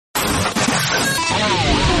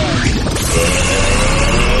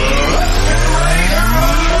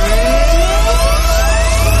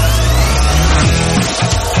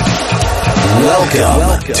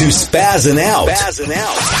Welcome to Spazzing Out,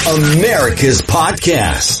 America's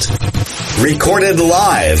podcast. Recorded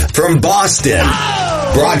live from Boston,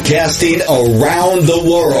 broadcasting around the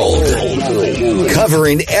world,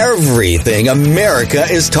 covering everything America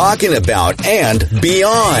is talking about and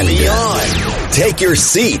beyond. Take your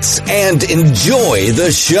seats and enjoy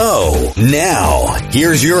the show. Now,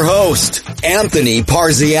 here's your host, Anthony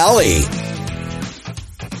Parziale.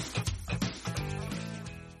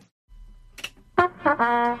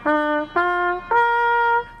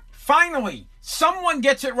 Finally, someone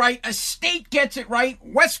gets it right. A state gets it right.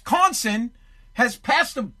 Wisconsin has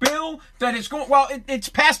passed a bill that is going, it's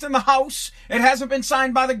passed in the House. It hasn't been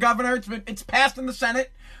signed by the governor. It's passed in the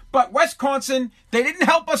Senate. But Wisconsin, they didn't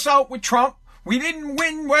help us out with Trump. We didn't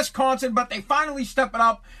win Wisconsin, but they finally stepped it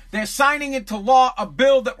up. They're signing into law a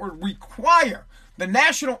bill that would require the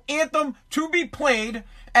national anthem to be played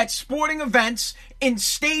at sporting events, in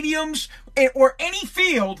stadiums, or any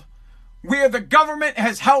field where the government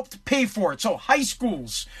has helped pay for it. So high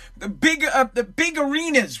schools, the big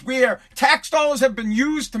arenas where tax dollars have been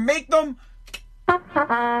used to make them,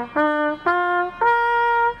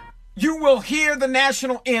 you will hear the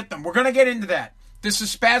national anthem. We're going to get into that. This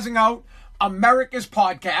is Spazzing Out, America's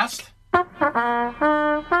podcast.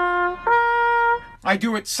 I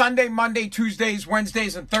do it Sunday, Monday, Tuesdays,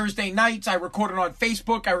 Wednesdays, and Thursday nights. I record it on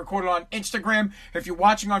Facebook. I record it on Instagram. If you're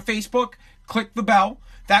watching on Facebook, click the bell.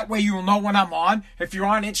 That way you will know when I'm on. If you're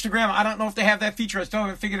on Instagram, I don't know if they have that feature. I still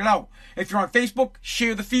haven't figured it out. If you're on Facebook,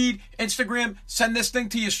 share the feed. Instagram, send this thing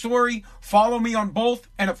to your story. Follow me on both.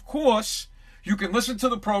 And of course, you can listen to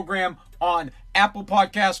the program on Apple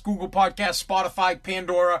Podcasts, Google Podcasts, Spotify,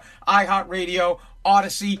 Pandora, iHeartRadio,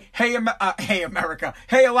 Odyssey. Hey America.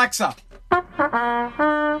 Hey Alexa.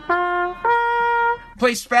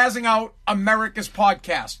 Play Spazzing Out, America's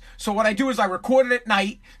podcast. So what I do is I record it at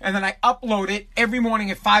night, and then I upload it every morning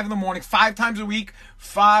at 5 in the morning, 5 times a week,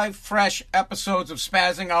 5 fresh episodes of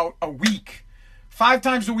Spazzing Out a week. 5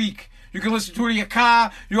 times a week. You can listen to it in your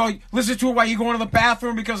car. You listen to it while you're going to the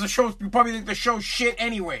bathroom because you probably think the show's shit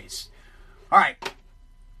anyways. All right.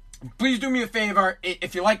 Please do me a favor.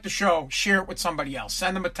 If you like the show, share it with somebody else.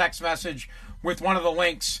 Send them a text message with one of the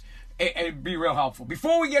links. It'd be real helpful.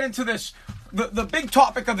 Before we get into this, the big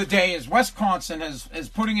topic of the day is Wisconsin is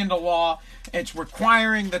putting into law. It's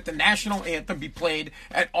requiring that the national anthem be played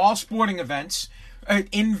at all sporting events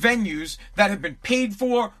in venues that have been paid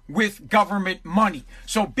for with government money.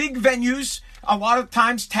 So big venues, a lot of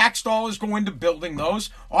times tax dollars go into building those.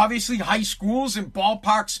 Obviously, high schools and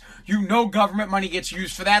ballparks, government money gets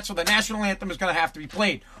used for that. So the national anthem is going to have to be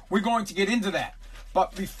played. We're going to get into that.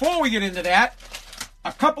 But before we get into that,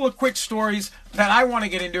 a couple of quick stories that I want to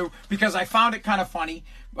get into because I found it kind of funny.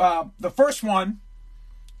 The first one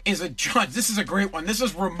is a judge. This is a great one. This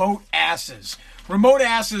is remote asses. Remote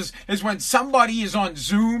asses is when somebody is on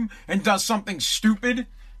Zoom and does something stupid.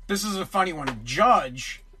 This is a funny one. A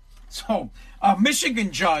judge. So, a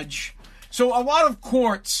Michigan judge. So, a lot of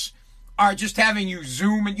courts are just having you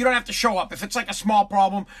Zoom, and you don't have to show up. If it's like a small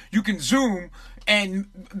problem, you can Zoom, and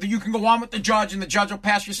you can go on with the judge, and the judge will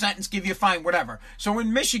pass your sentence, give you a fine, whatever. So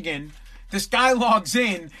in Michigan, this guy logs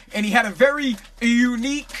in, and he had a very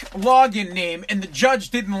unique login name, and the judge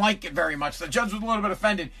didn't like it very much. The judge was a little bit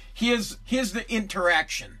offended. Here's the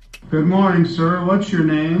interaction. Good morning, sir. What's your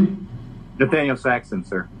name? Nathaniel Saxon,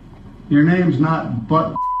 sir. Your name's not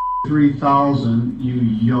but 3000, you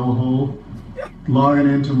yo-ho. Logging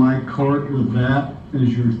into my court with that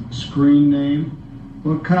as your screen name?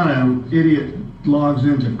 What kind of idiot logs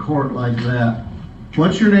into court like that?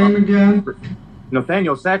 What's your name again?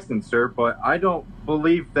 Nathaniel Saxton, sir, but I don't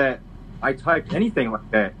believe that I typed anything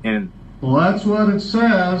like that in. Well, that's what it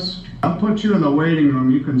says. I'll put you in the waiting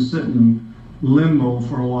room. You can sit in limbo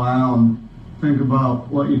for a while and think about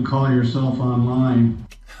what you call yourself online.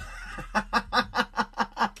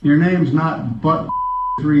 Your name's not but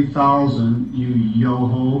 3000, you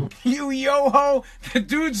yo-ho. You yo-ho. The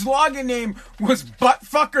dude's login name was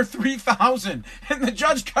Buttfucker 3000. And the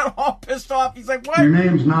judge got all pissed off. He's like, what? Your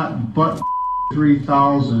name's not but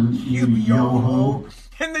 3000, you yo-ho.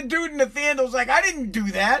 And the dude Nathaniel's like, I didn't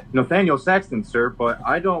do that. Nathaniel Saxton, sir, but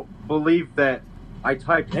I don't believe that I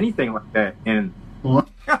typed anything like that in. What?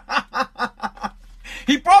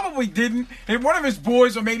 He probably didn't. And one of his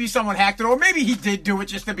boys, or maybe someone hacked it, or maybe he did do it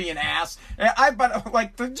just to be an ass.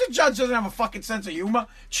 But the judge doesn't have a fucking sense of humor.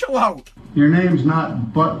 Chill out. Your name's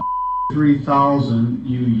not but 3000,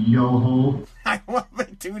 you yo-ho. I love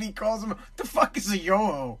it, dude. He calls him, what the fuck is a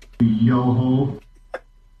yo-ho? Yo-ho.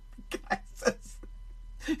 Guys.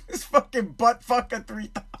 fucking Buttfucker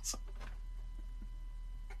 3000.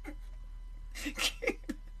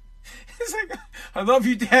 He's like, I love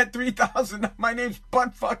you, Dad 3000. My name's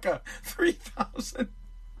Buttfucker 3000.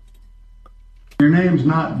 Your name's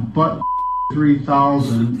not Butt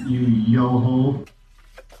 3000, you yo-ho.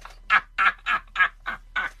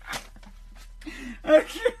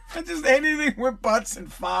 Just anything with butts and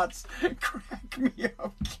farts crack me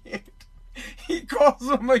up, kid. He calls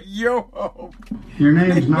him a yo-ho. Your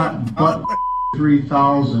name's not Butt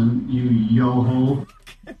 3000, you yo-ho.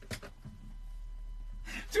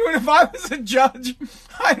 Dude, if I was a judge,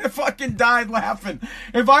 I'd have fucking died laughing.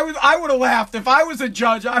 I would have laughed. If I was a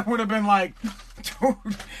judge, I would have been like, dude,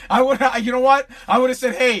 you know what? I would have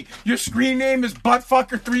said, hey, your screen name is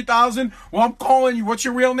Buttfucker 3000. Well, I'm calling you. What's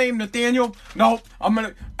your real name, Nathaniel? No, I'm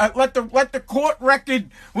gonna let the court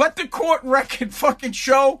record fucking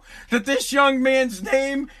show that this young man's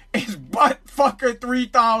name is Buttfucker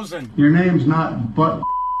 3000. Your name's not Butt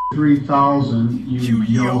 3000, you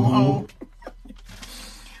yo-ho.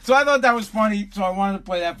 So I thought that was funny, so I wanted to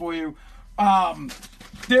play that for you. You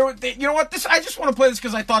know what? I just want to play this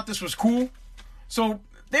because I thought this was cool. So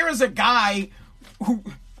there is a guy who,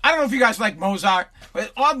 I don't know if you guys like Mozart,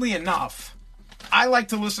 but oddly enough, I like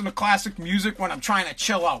to listen to classic music when I'm trying to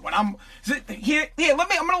chill out. When I'm here, I'm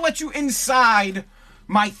going to let you inside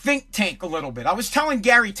my think tank a little bit. I was telling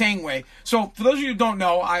Gary Tangway. So for those of you who don't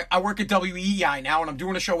know, I work at WEEI now, and I'm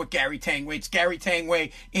doing a show with Gary Tangway. It's Gary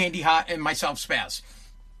Tangway, Andy Hott, and myself, Spaz.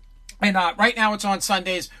 And right now it's on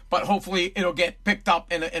Sundays, but hopefully it'll get picked up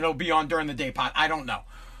and it'll be on during the day pot. I don't know.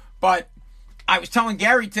 But I was telling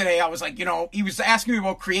Gary today, I was like, you know, he was asking me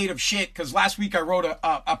about creative shit because last week I wrote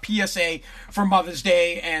a PSA for Mother's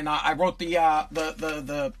Day, and I wrote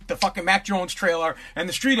the fucking Mac Jones trailer and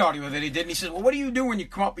the street audio that he did. And he said, well, what do you do when you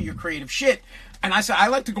come up with your creative shit? And I said, I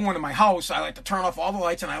like to go into my house, I like to turn off all the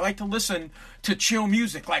lights, and I like to listen to chill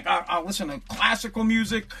music. Like, I'll listen to classical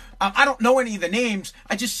music. I don't know any of the names.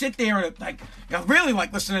 I just sit there and, like, I really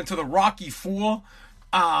like listening to the Rocky IV.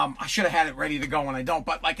 I should have had it ready to go when I don't,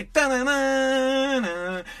 but like I'll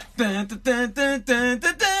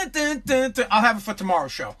have it for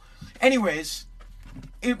tomorrow's show. Anyways,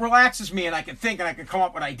 it relaxes me and I can think and I can come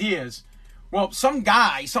up with ideas. Well, some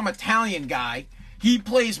Italian guy, he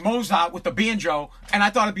plays Mozart with the banjo, and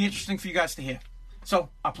I thought it'd be interesting for you guys to hear. So,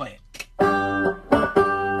 I'll play it.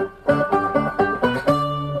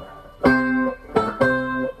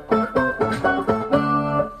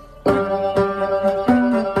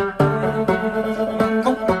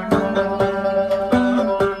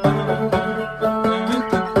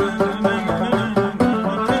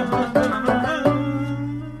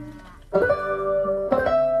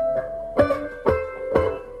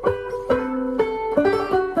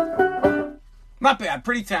 Not bad,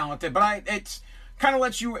 pretty talented, but it's kind of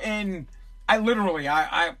lets you in. I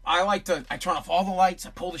like to, I turn off all the lights, I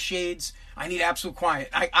pull the shades, I need absolute quiet.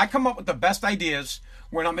 I come up with the best ideas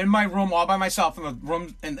when I'm in my room all by myself in the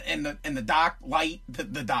room in the dark light, the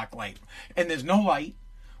dark light, and there's no light,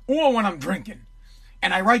 or when I'm drinking.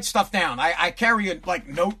 And I write stuff down. I carry a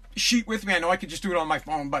note sheet with me. I know I could just do it on my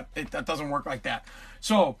phone, but that doesn't work like that.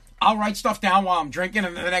 So I'll write stuff down while I'm drinking,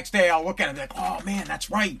 and the next day I'll look at it and be like, oh man, that's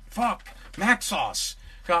right. Fuck, Mac sauce.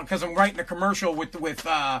 Because I'm writing a commercial with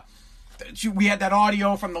we had that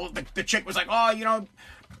audio from the chick was like, oh, you know,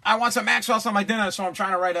 I want some Mac sauce on my dinner, so I'm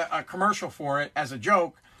trying to write a commercial for it as a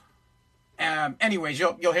joke. Anyways,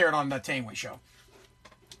 you'll hear it on the Tangway show.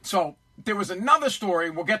 So there was another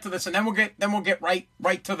story. We'll get to this, and then we'll get right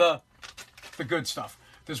to the good stuff.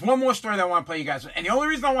 There's one more story that I want to play you guys, and the only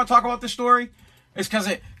reason I want to talk about this story is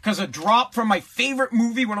because a drop from my favorite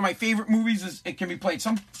movie. One of my favorite movies is it can be played.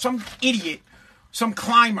 Some idiot. Some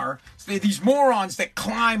climber, these morons that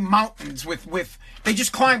climb mountains with they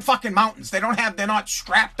just climb fucking mountains. They're not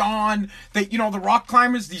strapped on. The rock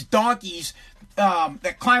climbers, these donkeys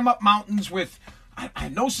that climb up mountains with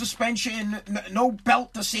no suspension, no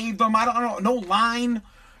belt to save them. I don't know, no line.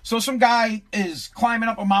 So some guy is climbing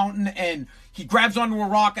up a mountain and he grabs onto a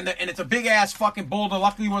rock and it's a big ass fucking boulder.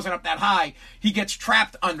 Luckily, it wasn't up that high. He gets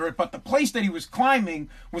trapped under it, but the place that he was climbing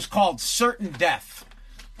was called Certain Death.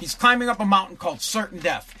 He's climbing up a mountain called Certain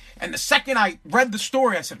Death. And the second I read the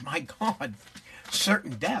story, I said, my God,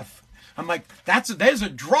 Certain Death. I'm like, there's a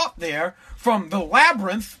drop there from The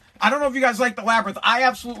Labyrinth. I don't know if you guys like The Labyrinth. I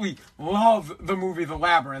absolutely love the movie The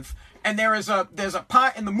Labyrinth. And there's a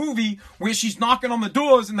part in the movie where she's knocking on the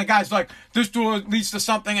doors and the guy's like, this door leads to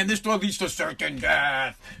something and this door leads to certain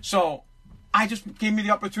death. So I just gave me the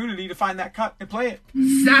opportunity to find that cut and play it.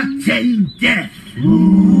 Certain Death.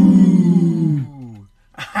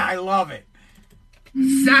 I love it.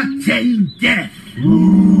 Certain Death.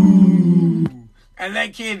 And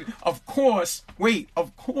that kid, of course, there's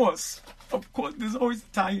always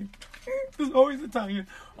Italian.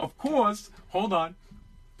 Of course, hold on.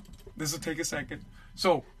 This will take a second.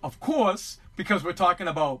 So, of course, because we're talking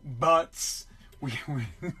about butts, where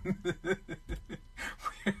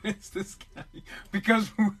is this guy?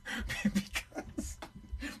 Because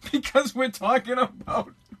we're talking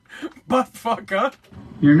about butt fucker.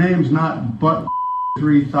 Your name's not Butt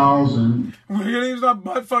 3000. Well, your name's not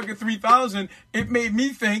Butt fucker 3000. It made me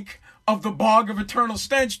think of the bog of eternal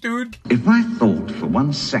stench, dude. If I thought for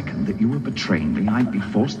 1 second that you were betraying me, I'd be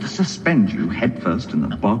forced to suspend you headfirst in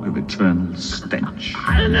the bog of eternal stench.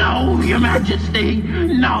 No, Your Majesty,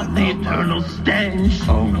 not the eternal stench.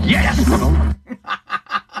 Oh, yes!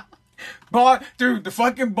 Bog, dude, the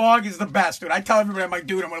fucking bog is the best, dude. I tell everybody, I'm like,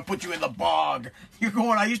 dude, I'm gonna put you in the bog. You're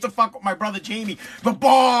going, I used to fuck with my brother Jamie. The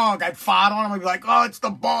bog! I'd fart on him, I'd be like, oh, it's the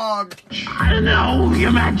bog. No,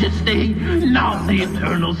 Your Majesty, not the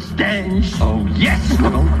eternal stench. Oh, yes!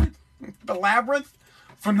 The Labyrinth?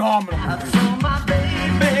 Phenomenal. I saw my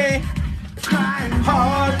baby crying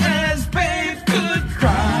hard as babe could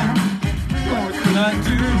cry. What could I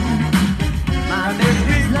do? My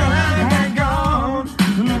baby's long and gone.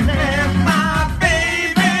 Left my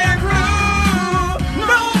baby grew.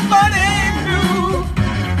 Nobody knew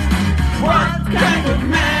what kind of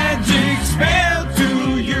magic spell to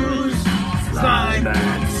use. Slime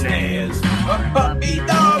and snares, a puppy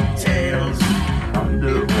dog tails.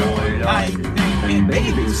 Lightning and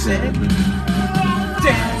baby said,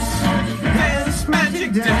 dance, dance,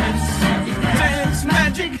 magic, dance, dance,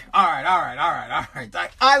 magic. All right.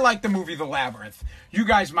 I like the movie The Labyrinth. You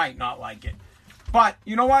guys might not like it. But,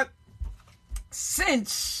 you know what?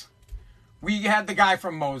 Since we had the guy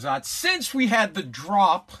from Mozart, since we had the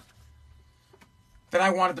drop that I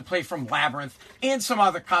wanted to play from Labyrinth and some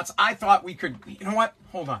other cuts, I thought we could, you know what?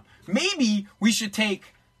 Hold on. Maybe we should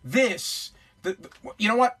take this. You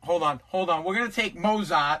know what? Hold on. We're going to take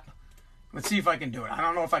Mozart. Let's see if I can do it. I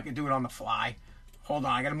don't know if I can do it on the fly. Hold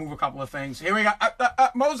on. I got to move a couple of things. Here we go.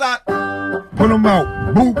 Mozart. Put him out.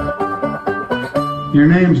 Boop. Your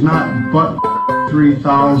name's not Butt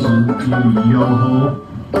 3000, you yo-ho.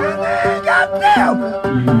 Goddamn.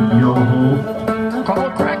 You yo-ho.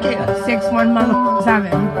 Call crackhead.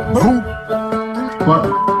 6117. Boop. Butt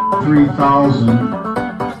 3000.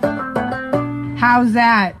 How's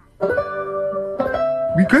that?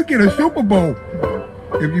 We could get a Super Bowl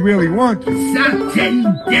if you really want to. Certain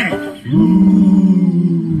death.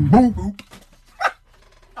 Boop.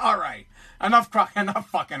 All right. Enough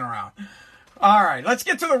fucking around. All right. Let's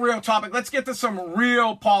get to the real topic. Let's get to some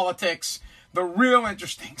real politics. The real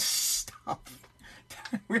interesting stuff.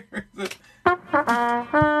 Where is it?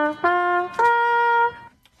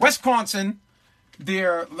 Wisconsin.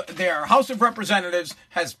 Their House of Representatives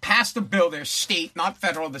has passed a bill, their state, not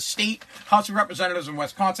federal, the state House of Representatives in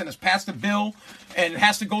Wisconsin has passed a bill, and it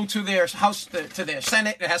has to go to their House, to their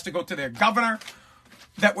Senate, it has to go to their governor,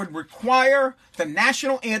 that would require the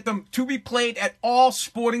national anthem to be played at all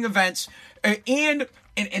sporting events, and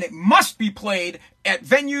it must be played at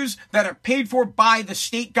venues that are paid for by the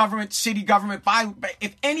state government, city government, by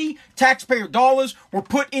if any taxpayer dollars were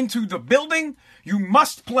put into the building, you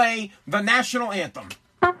must play the national anthem.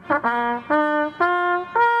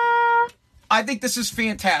 I think this is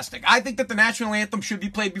fantastic. I think that the national anthem should be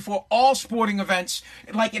played before all sporting events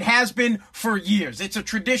like it has been for years. It's a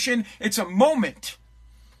tradition. It's a moment.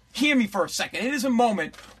 Hear me for a second. It is a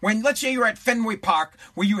moment when, let's say you're at Fenway Park,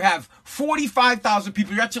 where you have 45,000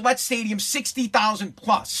 people. You're at Gillette Stadium, 60,000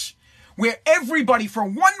 plus, where everybody for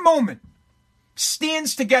one moment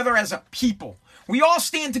stands together as a people. We all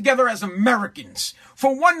stand together as Americans.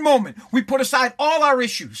 For one moment, we put aside all our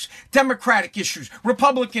issues, Democratic issues,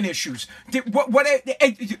 Republican issues,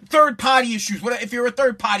 third party issues, if you're a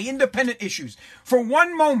third party, independent issues. For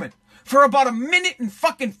one moment, for about a minute and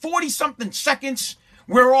fucking 40-something seconds,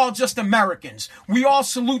 we're all just Americans. We all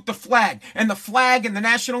salute the flag. And the flag and the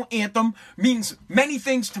national anthem means many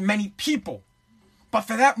things to many people. But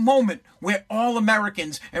for that moment, we're all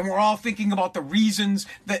Americans, and we're all thinking about the reasons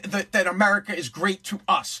that America is great to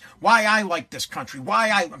us. Why I like this country. Why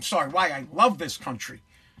I love this country.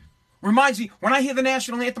 Reminds me, when I hear the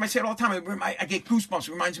national anthem, I say it all the time, I get goosebumps.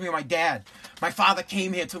 It reminds me of my dad. My father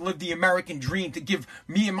came here to live the American dream, to give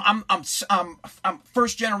me, I'm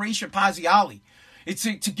first generation Paziali. It's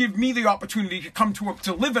to give me the opportunity to come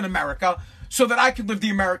to live in America, so that I could live the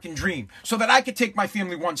American dream, so that I could take my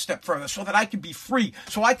family one step further, so that I could be free,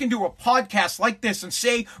 so I can do a podcast like this and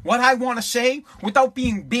say what I want to say without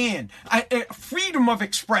being banned. Freedom of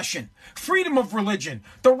expression, freedom of religion,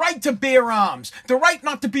 the right to bear arms, the right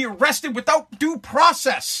not to be arrested without due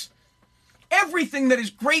process. everything that is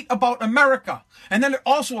great about America. And then it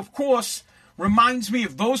also, of course, reminds me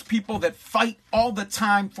of those people that fight all the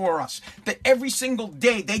time for us. That every single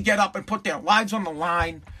day they get up and put their lives on the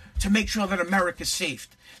line to make sure that America's safe.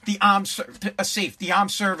 The armed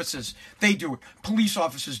services, they do it. Police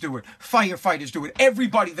officers do it. Firefighters do it.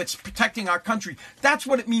 Everybody that's protecting our country. That's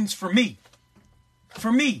what it means for me.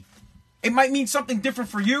 For me. It might mean something different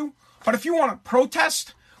for you, but if you want to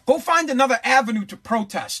protest, go find another avenue to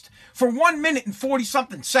protest. For 1 minute and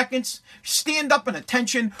 40-something seconds, stand up in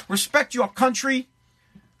attention, respect your country.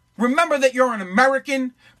 Remember that you're an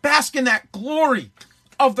American. Bask in that glory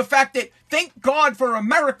of the fact that, thank God for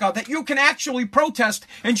America, that you can actually protest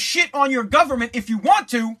and shit on your government if you want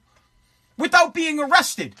to without being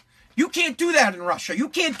arrested. You can't do that in Russia. You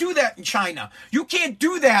can't do that in China. You can't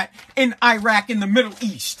do that in Iraq, in the Middle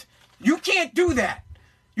East. You can't do that.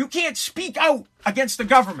 You can't speak out against the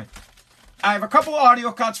government. I have a couple of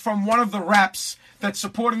audio cuts from one of the reps that's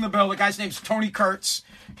supporting the bill. The guy's name's Tony Kurtz.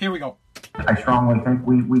 Here we go. I strongly think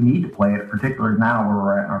we need to play it, particularly now where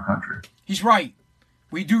we're at in our country. He's right.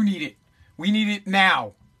 We do need it. We need it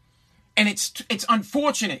now. And it's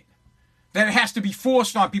unfortunate that it has to be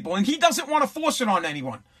forced on people. And he doesn't want to force it on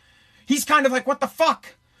anyone. He's kind of like, what the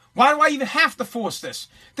fuck? Why do I even have to force this?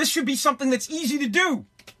 This should be something that's easy to do.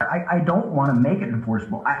 I don't want to make it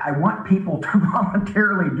enforceable. I want people to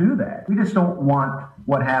voluntarily do that. We just don't want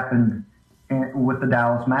what happened with the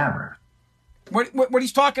Dallas Mavericks. What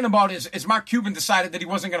he's talking about is Mark Cuban decided that he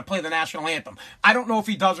wasn't going to play the national anthem. I don't know if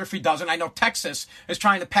he does or if he doesn't. I know Texas is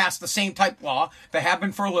trying to pass the same type law. They have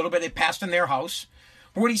been for a little bit. They passed in their house.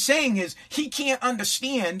 But what he's saying is he can't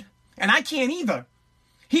understand, and I can't either.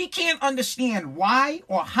 He can't understand why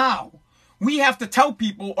or how we have to tell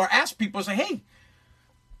people or ask people, say, hey,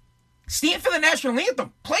 stand for the national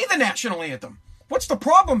anthem. Play the national anthem. What's the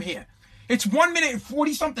problem here? It's 1 minute and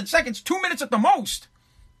 40-something seconds, 2 minutes at the most,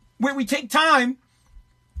 where we take time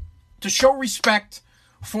to show respect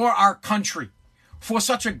for our country, for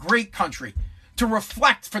such a great country, to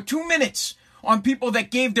reflect for 2 minutes on people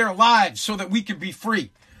that gave their lives so that we could be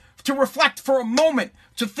free, to reflect for a moment,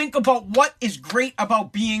 to think about what is great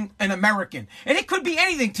about being an American. And it could be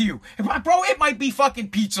anything to you. Bro, it might be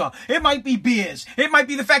fucking pizza. It might be beers. It might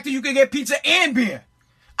be the fact that you can get pizza and beer.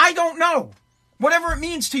 I don't know. Whatever it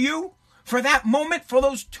means to you, for that moment, for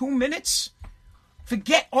those 2 minutes,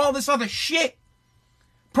 forget all this other shit.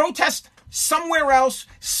 Protest somewhere else,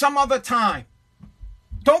 some other time.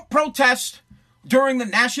 Don't protest during the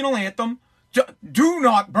national anthem. Do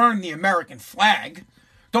not burn the American flag.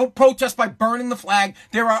 Don't protest by burning the flag.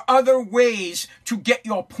 There are other ways to get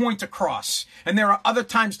your point across, and there are other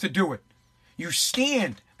times to do it. You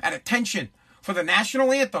stand at attention for the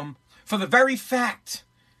national anthem for the very fact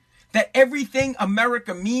that everything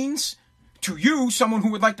America means to you, someone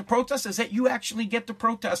who would like to protest, is that you actually get to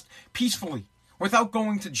protest peacefully without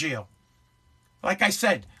going to jail. Like I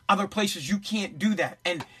said, other places you can't do that.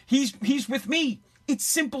 And he's with me. It's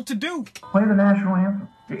simple to do. Play the national anthem.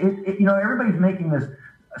 Everybody's making this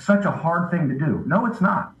such a hard thing to do. No, it's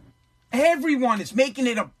not. Everyone is making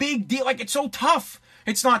it a big deal. Like it's so tough.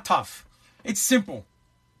 It's not tough. It's simple.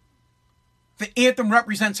 The anthem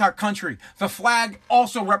represents our country. The flag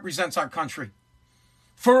also represents our country.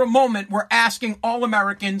 For a moment, we're asking all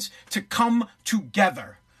Americans to come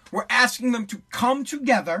together. We're asking them to come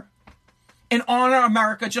together and honor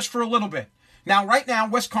America just for a little bit. Now, right now,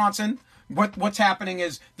 Wisconsin, what's happening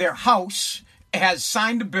is their House has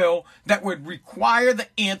signed a bill that would require the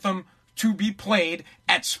anthem to be played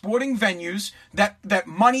at sporting venues that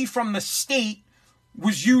money from the state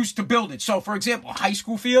was used to build it. So, for example, high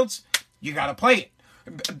school fields, you got to play it.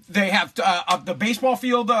 They have the baseball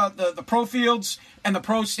field, the pro fields and the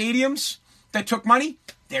pro stadiums that took money,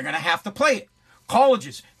 they're going to have to play it.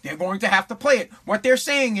 Colleges, they're going to have to play it. What they're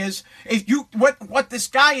saying is, what this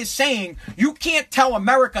guy is saying, you can't tell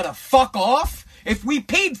America to fuck off if we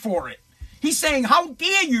paid for it. He's saying, how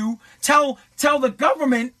dare you tell the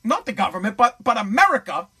government, not the government, but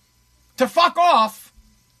America to fuck off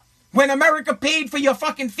when America paid for your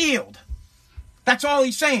fucking field. That's all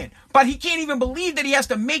he's saying. But he can't even believe that he has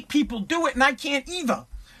to make people do it, and I can't either.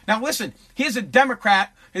 Now listen, here's a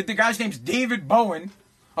Democrat. The guy's name's David Bowen.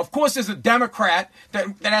 Of course there's a Democrat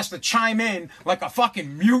that has to chime in like a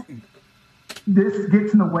fucking mutant. This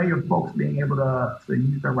gets in the way of folks being able to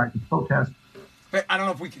use their right to protest. But I don't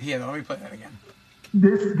know if we can hear that. Let me play that again.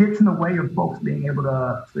 This gets in the way of folks being able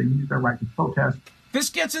to use their right to protest. This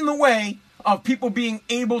gets in the way of people being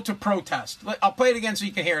able to protest. I'll play it again so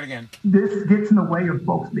you can hear it again. This gets in the way of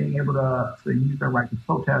folks being able to use their right to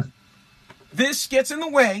protest. This gets in the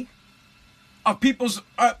way of people's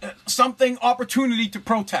opportunity to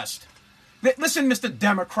protest. Listen, Mr.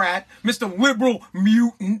 Democrat, Mr. Liberal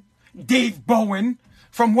Mutant, Dave Bowen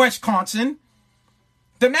from Wisconsin.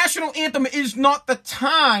 The national anthem is not the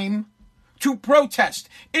time to protest.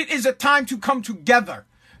 It is a time to come together.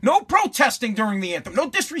 No protesting during the anthem. No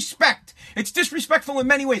disrespect. It's disrespectful in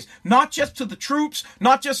many ways. Not just to the troops,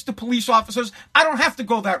 not just to police officers. I don't have to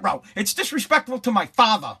go that route. It's disrespectful to my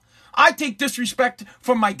father. I take disrespect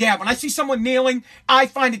from my dad. When I see someone kneeling, I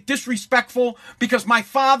find it disrespectful because my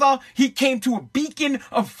father, he came to a beacon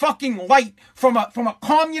of fucking light from a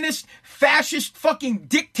communist, fascist fucking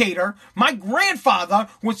dictator. My grandfather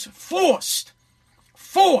was forced.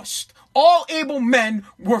 All able men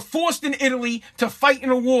were forced in Italy to fight in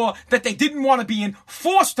a war that they didn't want to be in,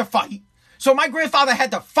 forced to fight. So my grandfather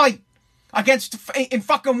had to fight in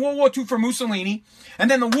fucking World War II for Mussolini.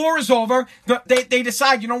 And then the war is over. They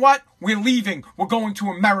decide, you know what? We're leaving. We're going to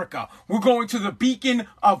America. We're going to the beacon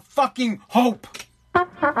of fucking hope.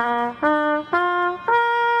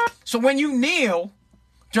 So when you kneel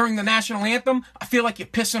during the national anthem, I feel like you're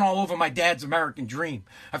pissing all over my dad's American dream.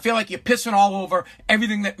 I feel like you're pissing all over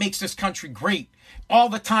everything that makes this country great. All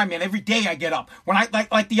the time, man. Every day I get up. When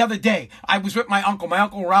like the other day, I was with my Uncle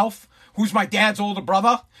Ralph, who's my dad's older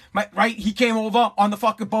brother. He came over on the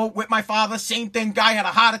fucking boat with my father. Same thing. Guy had a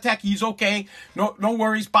heart attack. He's okay. No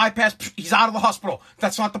worries. Bypass. He's out of the hospital.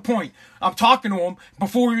 That's not the point. I'm talking to him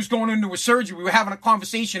before he was going into his surgery. We were having a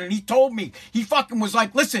conversation, and he told me, he fucking was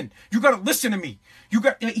like, listen, you got to listen to me.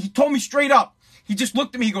 He told me straight up. He just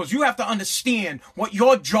looked at me. He goes, you have to understand what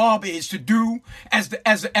your job is to do as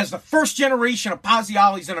the first generation of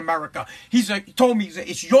Pazzialis in America. He told me,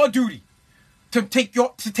 it's your duty to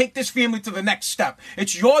take this family to the next step.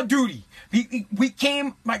 It's your duty.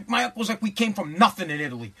 My uncle was like, we came from nothing in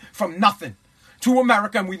Italy, from nothing to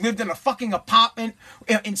America, and we lived in a fucking apartment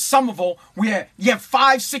in Somerville where you have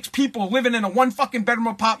 5-6 people living in a one fucking bedroom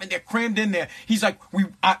apartment. They're crammed in there. He's like,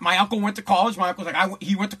 my uncle went to college. My uncle's like,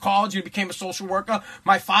 he went to college and became a social worker.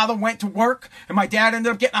 My father went to work, and my dad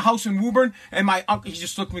ended up getting a house in Woburn. And my uncle, he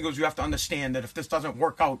just looked at me and goes, you have to understand that if this doesn't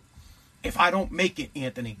work out, if I don't make it,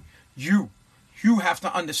 Anthony, you have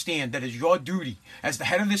to understand that it's your duty as the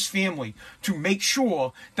head of this family to make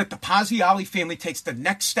sure that the Pazziali family takes the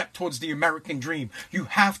next step towards the American dream. You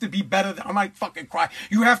have to be better than, I might fucking cry.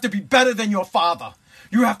 You have to be better than your father.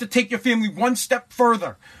 You have to take your family one step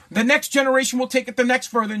further. The next generation will take it the next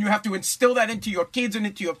further, and you have to instill that into your kids and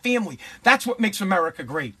into your family. That's what makes America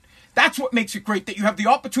great. That's what makes it great, that you have the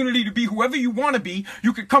opportunity to be whoever you want to be.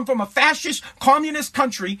 You could come from a fascist, communist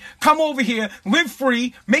country, come over here, live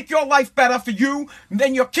free, make your life better for you,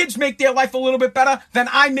 then your kids make their life a little bit better, then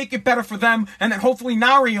I make it better for them, and then hopefully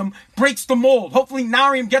Narium breaks the mold. Hopefully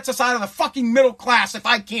Narium gets us out of the fucking middle class if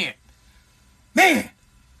I can't. Man!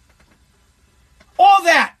 All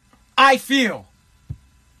that I feel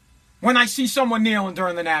when I see someone kneeling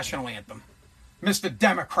during the national anthem. Mr.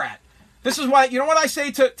 Democrat. This is why, you know what I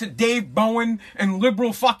say to Dave Bowen and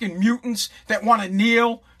liberal fucking mutants that want to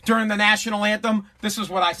kneel during the national anthem? This is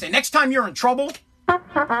what I say. Next time you're in trouble, call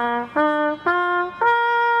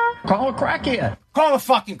a crackhead. Call a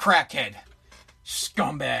fucking crackhead.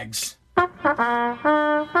 Scumbags.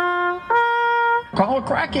 Call a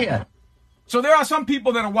crackhead. So there are some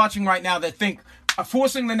people that are watching right now that think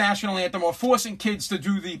forcing the national anthem or forcing kids to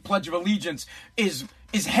do the Pledge of Allegiance is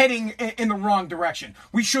heading in the wrong direction.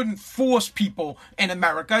 We shouldn't force people in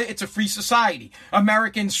America. It's a free society.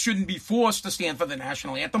 Americans shouldn't be forced to stand for the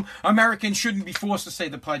national anthem. Americans shouldn't be forced to say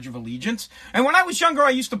the Pledge of Allegiance. And when I was younger, I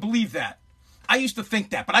used to believe that. I used to think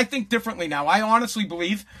that. But I think differently now. I honestly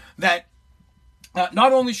believe that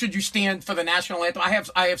not only should you stand for the national anthem,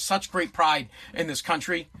 I have such great pride in this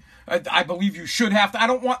country. I believe you should have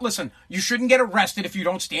to. Listen, you shouldn't get arrested if you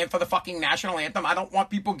don't stand for the fucking national anthem. I don't want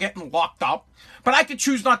people getting locked up. But I could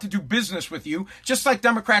choose not to do business with you, just like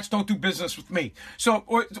Democrats don't do business with me. So,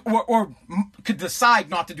 or could decide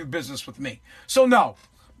not to do business with me. So no,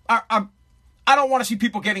 I don't want to see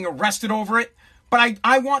people getting arrested over it. But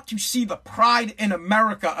I want to see the pride in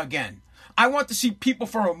America again. I want to see people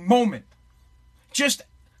for a moment just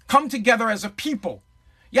come together as a people.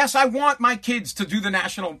 Yes, I want my kids to do the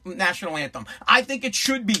national anthem. I think it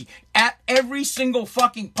should be at every single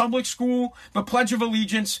fucking public school, the Pledge of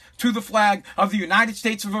Allegiance to the flag of the United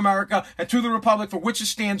States of America and to the republic for which it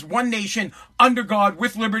stands, one nation, under God,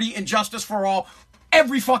 with liberty and justice for all,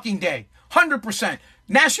 every fucking day. 100%.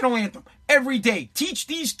 National anthem, every day. Teach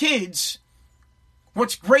these kids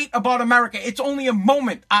what's great about America. It's only a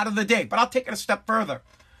moment out of the day, but I'll take it a step further.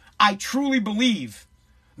 I truly believe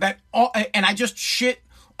that, and I just shit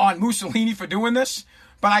on Mussolini for doing this,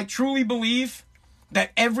 but I truly believe that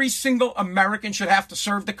every single American should have to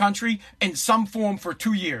serve the country in some form for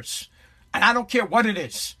 2 years. And I don't care what it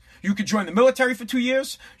is. You could join the military for 2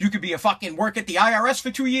 years. You could be a fucking work at the IRS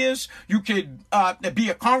for 2 years. You could be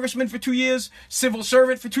a congressman for 2 years, civil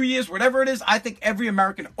servant for 2 years, whatever it is. I think every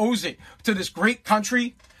American owes it to this great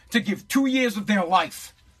country to give 2 years of their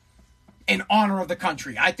life in honor of the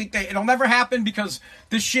country. I think that it'll never happen because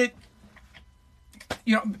this shit,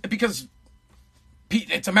 because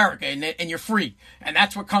it's America and you're free. And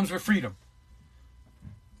that's what comes with freedom.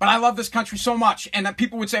 But I love this country so much. And that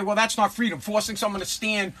people would say, well, that's not freedom. Forcing someone to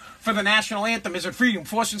stand for the national anthem isn't freedom.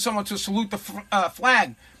 Forcing someone to salute the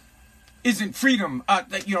flag isn't freedom.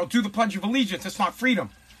 Do the Pledge of Allegiance. It's not freedom.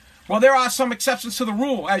 Well, there are some exceptions to the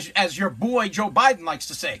rule, as your boy Joe Biden likes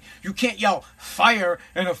to say. You can't yell fire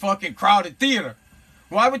in a fucking crowded theater.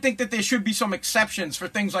 Well, I would think that there should be some exceptions for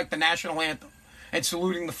things like the national anthem and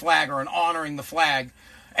saluting the flag or and honoring the flag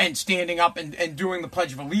and standing up and doing the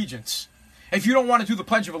Pledge of Allegiance. If you don't want to do the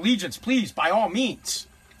Pledge of Allegiance, please, by all means.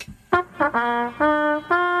 Call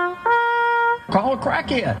a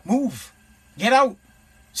crackhead. Move. Get out.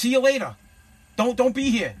 See you later. Don't be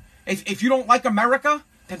here. If you don't like America,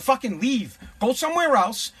 then fucking leave. Go somewhere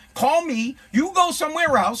else. Call me. You go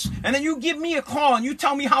somewhere else. And then you give me a call and you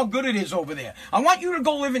tell me how good it is over there. I want you to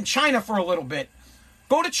go live in China for a little bit.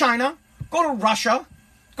 Go to China. Go to Russia.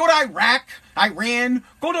 Go to Iraq, Iran,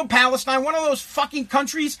 go to Palestine, one of those fucking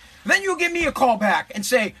countries. Then you give me a call back and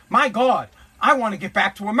say, my God, I want to get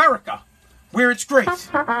back to America, where it's great.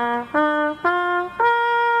 Call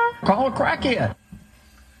a crackhead.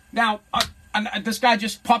 Now, this guy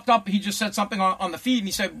just popped up. He just said something on the feed, and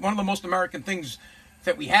he said one of the most American things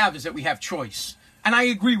that we have is that we have choice. And I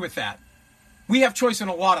agree with that. We have choice in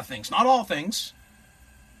a lot of things. Not all things.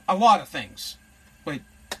 A lot of things. But,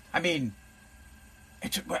 I mean,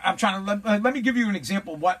 I'm trying to let me give you an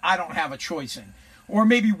example of what I don't have a choice in, or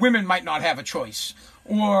maybe women might not have a choice,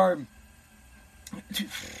 or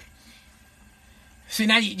see,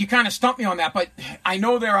 now you kind of stumped me on that. But I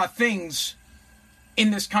know there are things in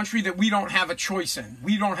this country that we don't have a choice in.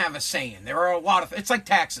 We don't have a say in. There are a lot of. It's like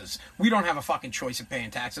taxes. We don't have a fucking choice in paying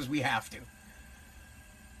taxes. We have to.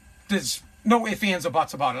 There's no ifs, ands, or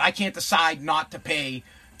buts about it. I can't decide not to pay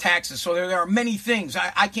taxes. So there are many things.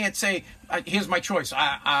 I can't say, here's my choice.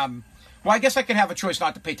 Well, I guess I could have a choice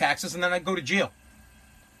not to pay taxes, and then I'd go to jail.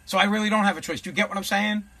 So I really don't have a choice. Do you get what I'm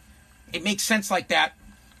saying? It makes sense like that.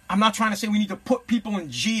 I'm not trying to say we need to put people in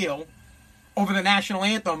jail over the national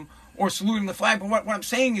anthem or saluting the flag. But what I'm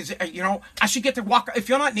saying is, I should get to walk. If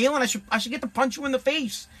you're not kneeling, I should get to punch you in the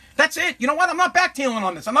face. That's it. You know what? I'm not backtailing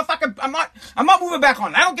on this. I'm not moving back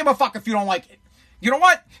on it. I don't give a fuck if you don't like it. You know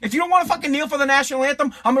what? If you don't want to fucking kneel for the national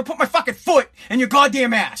anthem, I'm going to put my fucking foot in your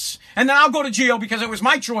goddamn ass. And then I'll go to jail because it was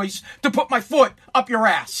my choice to put my foot up your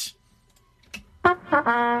ass. Call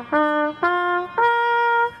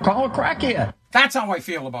a crackhead. That's how I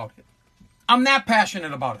feel about it. I'm that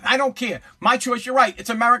passionate about it. I don't care. My choice, you're right. It's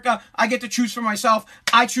America. I get to choose for myself.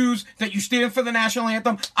 I choose that you stand for the national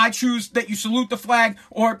anthem. I choose that you salute the flag.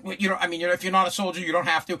 Or, if you're not a soldier, you don't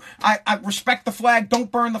have to. I respect the flag.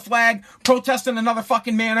 Don't burn the flag. Protest in another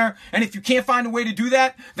fucking manner. And if you can't find a way to do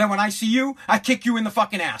that, then when I see you, I kick you in the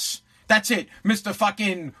fucking ass. That's it. Mr.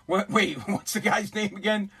 fucking... Wait, what's the guy's name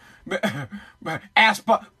again? Ass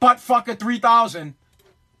butt fucker 3000.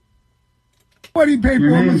 What do you pay for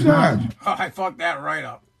a massage? Oh, I fucked that right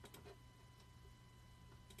up.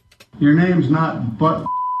 Your name's not Butt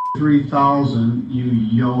 3000, you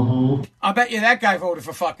yo-ho. I'll bet you that guy voted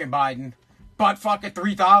for fucking Biden. Butt fucking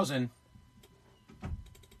 3000.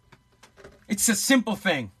 It's a simple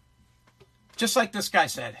thing. Just like this guy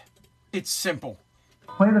said. It's simple.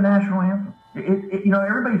 Play the national anthem.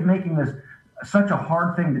 Everybody's making this such a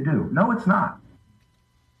hard thing to do. No, it's not.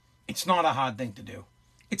 It's not a hard thing to do.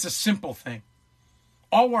 It's a simple thing.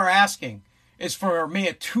 All we're asking is for a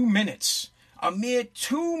mere 2 minutes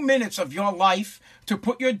of your life to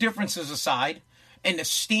put your differences aside and to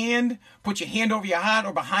stand, put your hand over your heart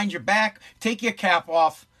or behind your back, take your cap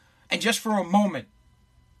off, and just for a moment,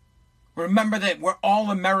 remember that we're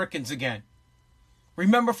all Americans again.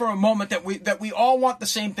 Remember for a moment that we all want the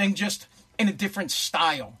same thing, just in a different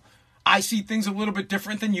style. I see things a little bit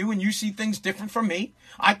different than you, and you see things different from me.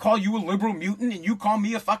 I call you a liberal mutant, and you call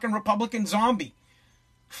me a fucking Republican zombie.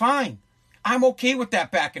 Fine. I'm okay with that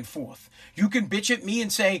back and forth. You can bitch at me and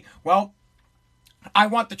say, well, I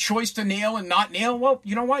want the choice to kneel and not kneel. Well,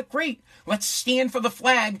 you know what? Great. Let's stand for the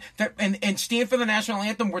flag and stand for the national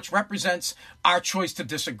anthem, which represents our choice to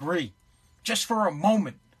disagree. Just for a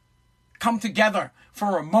moment. Come together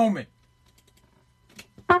for a moment.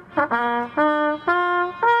 Call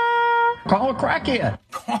a crackhead.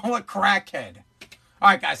 Call a crackhead. All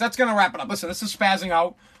right, guys, that's going to wrap it up. Listen, this is Spazzing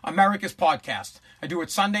Out, America's podcast. I do it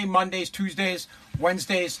Sunday, Mondays, Tuesdays,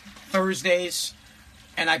 Wednesdays, Thursdays,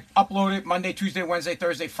 and I upload it Monday, Tuesday, Wednesday,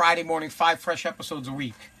 Thursday, Friday morning, 5 fresh episodes a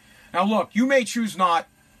week. Now, look, you may choose not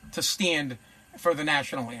to stand for the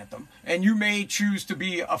national anthem, and you may choose to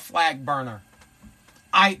be a flag burner.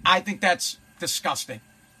 I think that's disgusting,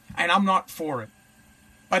 and I'm not for it.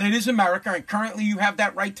 But it is America, and currently you have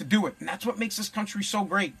that right to do it, and that's what makes this country so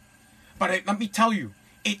great. But let me tell you,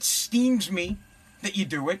 it stings me that you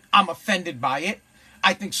do it. I'm offended by it.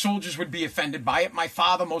 I think soldiers would be offended by it. My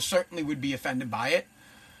father most certainly would be offended by it.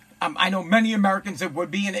 I know many Americans that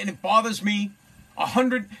would be, and it bothers me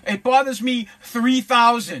 100. It bothers me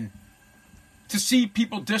 3,000 to see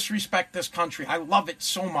people disrespect this country. I love it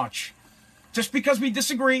so much. Just because we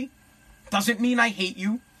disagree doesn't mean I hate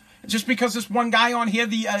you. Just because this one guy on here,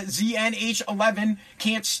 the ZNH11,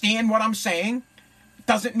 can't stand what I'm saying,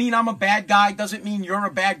 doesn't mean I'm a bad guy. Doesn't mean you're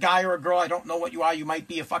a bad guy or a girl. I don't know what you are. You might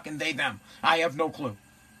be a fucking they, them. I have no clue.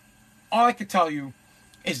 All I can tell you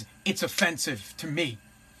is it's offensive to me.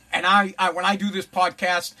 And I when I do this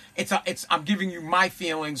podcast, I'm giving you my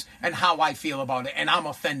feelings and how I feel about it, and I'm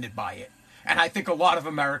offended by it. And I think a lot of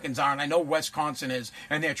Americans are, and I know Wisconsin is,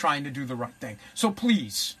 and they're trying to do the right thing. So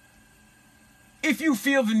please, if you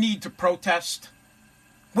feel the need to protest,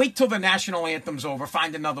 wait till the national anthem's over.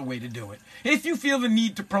 Find another way to do it. If you feel the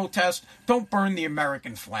need to protest, don't burn the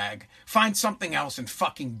American flag. Find something else and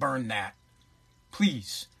fucking burn that.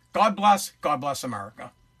 Please. God bless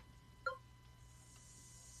America.